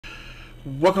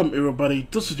Welcome everybody,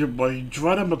 this is your boy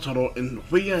Dryder Mataroa and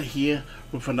we are here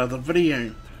with another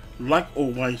video. Like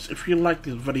always, if you like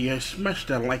this video, smash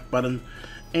that like button,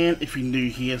 and if you're new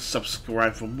here,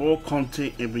 subscribe for more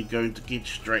content, and we're going to get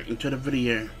straight into the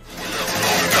video.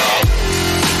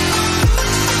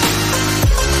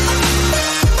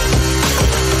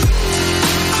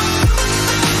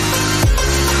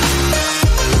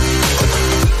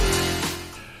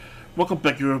 Welcome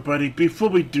back everybody. Before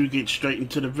we do get straight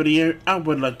into the video, I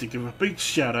would like to give a big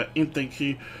shout out and thank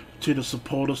you to the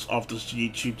supporters of this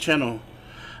YouTube channel.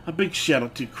 A big shout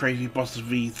out to CrazyBoss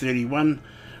V31,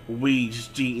 Weeds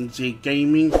GNZ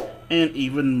Gaming, and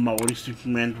even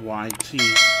MaoriSupermanYT.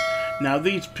 Now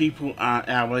these people are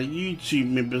our YouTube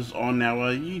members on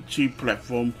our YouTube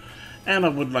platform, and I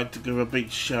would like to give a big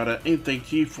shout out and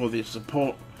thank you for their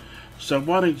support. So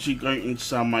why don't you go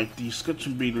inside my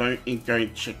description below and go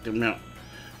and check them out,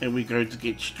 and we're going to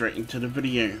get straight into the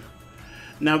video.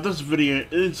 Now this video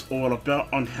is all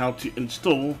about on how to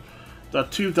install the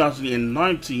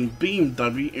 2019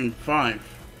 BMW M5.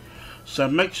 So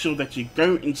make sure that you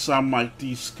go inside my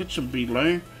description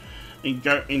below and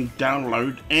go and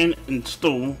download and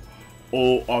install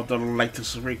all of the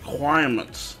latest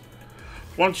requirements.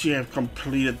 Once you have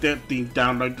completed that, then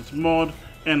download this mod,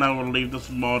 and I will leave this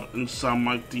mod inside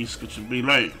my description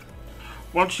below.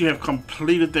 Once you have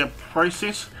completed that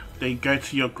process, then go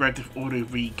to your Grand Theft Auto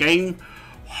V game,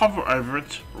 hover over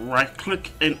it, right click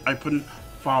and open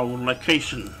file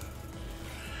location.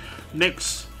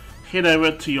 Next, head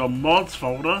over to your mods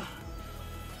folder,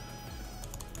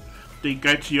 then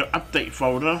go to your update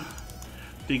folder,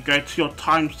 then go to your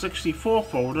Time 64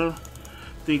 folder,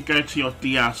 then go to your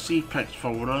DRC packs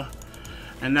folder,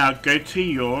 and now go to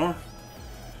your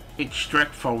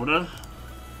extract folder.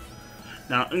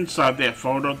 Now inside that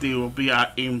folder there will be our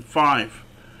M5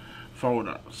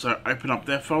 folder, so open up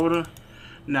that folder.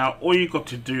 Now all you got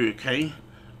to do, okay,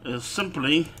 is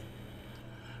simply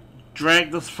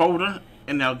drag this folder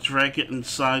and now drag it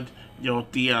inside your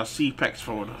DRC packs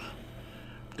folder.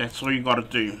 That's all you got to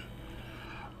do.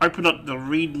 Open up the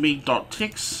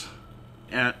readme.txt,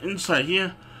 and inside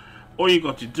here all you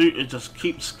got to do is just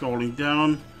keep scrolling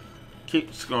down,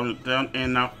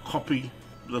 and now copy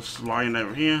this line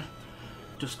over here.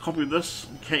 Just copy this,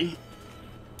 okay,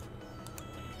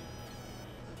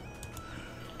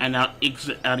 and now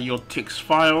exit out of your text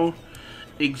file,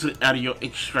 exit out of your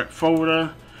extract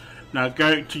folder. Now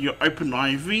go to your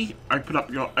OpenIV, open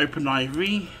up your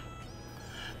OpenIV.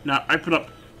 Now open up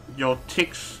your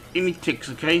text, any text,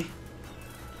 okay,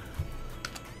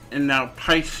 and now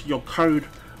paste your code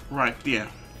right there.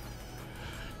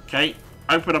 Okay,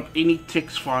 open up any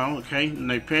text file, okay,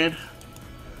 notepad.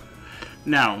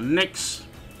 Now next,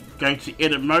 go to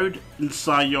edit mode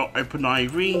inside your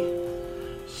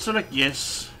OpenIV, select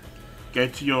yes, go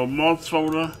to your mods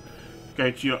folder,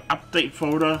 go to your update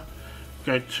folder,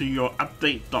 go to your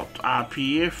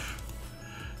update.rpf,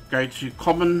 go to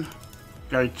common,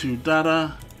 go to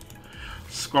data,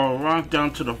 scroll right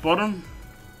down to the bottom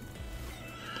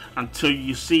until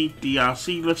you see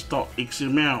drc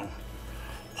list.xml.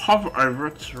 Hover over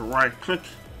it, right click,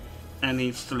 and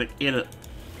then select edit.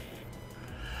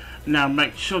 Now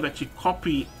make sure that you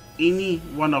copy any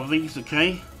one of these,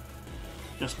 okay?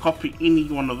 Just copy any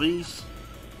one of these.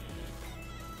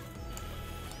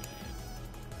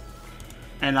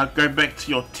 And now go back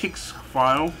to your text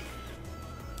file,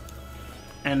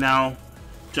 and now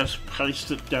just paste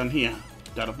it down here,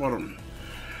 down the bottom.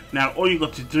 Now all you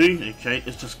got to do, okay,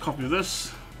 is just copy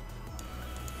this,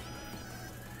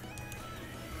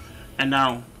 and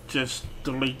now just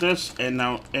delete this, and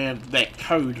now add that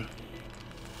code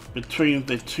between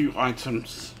the two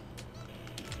items.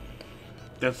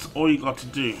 That's all you got to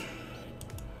do.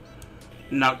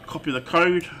 Now copy the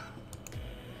code,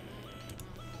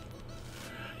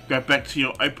 go back to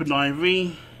your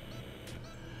OpenIV,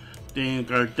 then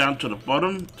go down to the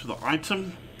bottom to the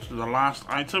item, to the last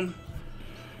item,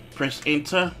 press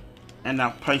enter, and now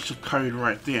paste the code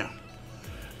right there.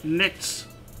 Next,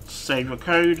 save your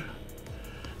code,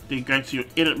 then go to your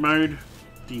edit mode,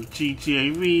 then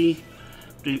GTAV,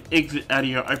 then exit out of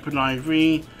your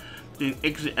OpenIV, then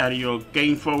exit out of your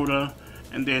game folder,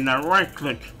 and then now right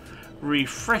click,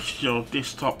 refresh your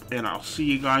desktop, and I'll see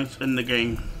you guys in the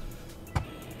game.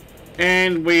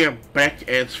 And we are back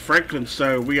as Franklin,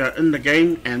 so we are in the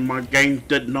game and my game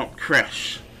did not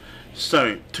crash.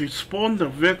 So to spawn the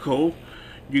vehicle,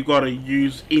 you gotta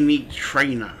use any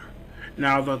trainer.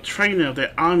 Now the trainer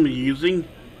that I'm using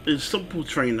is Simple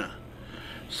Trainer.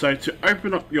 So to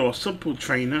open up your Simple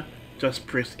Trainer, just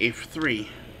press F3.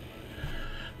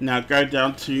 Now go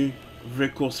down to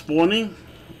vehicle spawning,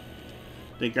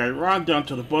 then go right down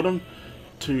to the bottom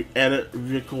to edit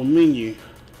vehicle menu.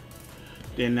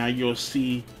 Then now you'll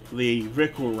see the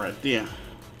vehicle right there.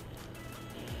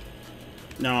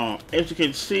 Now as you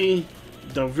can see,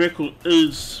 the vehicle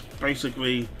is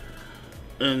basically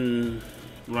in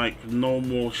like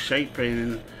normal shape,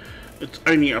 and it's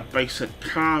only a basic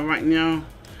car right now.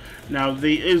 Now there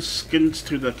is skins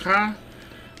to the car,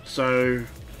 so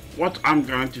what I'm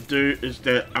going to do is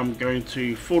that I'm going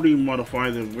to fully modify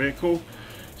the vehicle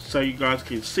so you guys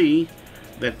can see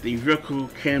that the vehicle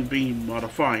can be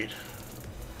modified.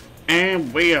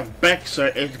 And we are back. So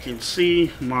as you can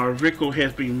see, my vehicle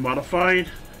has been modified.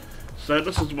 So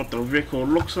this is what the vehicle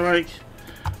looks like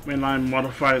when I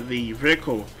modify the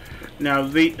vehicle. Now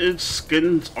there is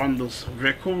skins on this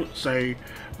vehicle, so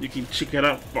you can check it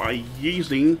out by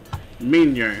using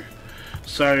menu.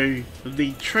 So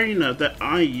the trainer that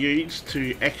I used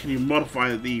to actually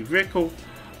modify the vehicle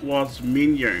was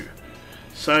menu.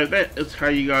 So that is how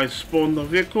you guys spawn the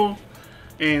vehicle,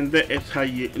 and that is how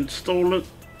you install it,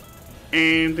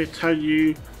 and that's how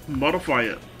you modify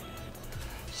it.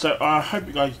 So I hope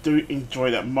you guys do enjoy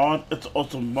that mod. It's an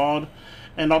awesome mod.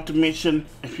 And not to mention,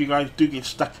 if you guys do get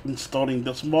stuck installing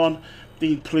this mod,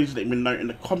 then please let me know in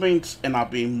the comments, and I'll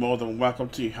be more than welcome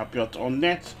to help you out on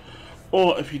that.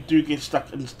 Or if you do get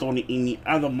stuck installing any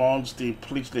other mods, then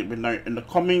please let me know in the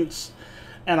comments,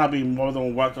 and I'll be more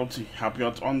than welcome to help you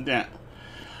out on that.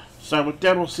 So with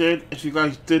that all said, if you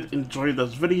guys did enjoy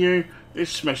this video,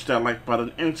 let's smash that like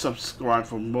button and subscribe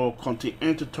for more content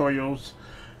and tutorials,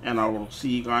 and I will see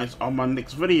you guys on my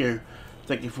next video.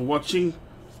 Thank you for watching.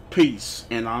 Peace,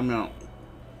 and I'm out.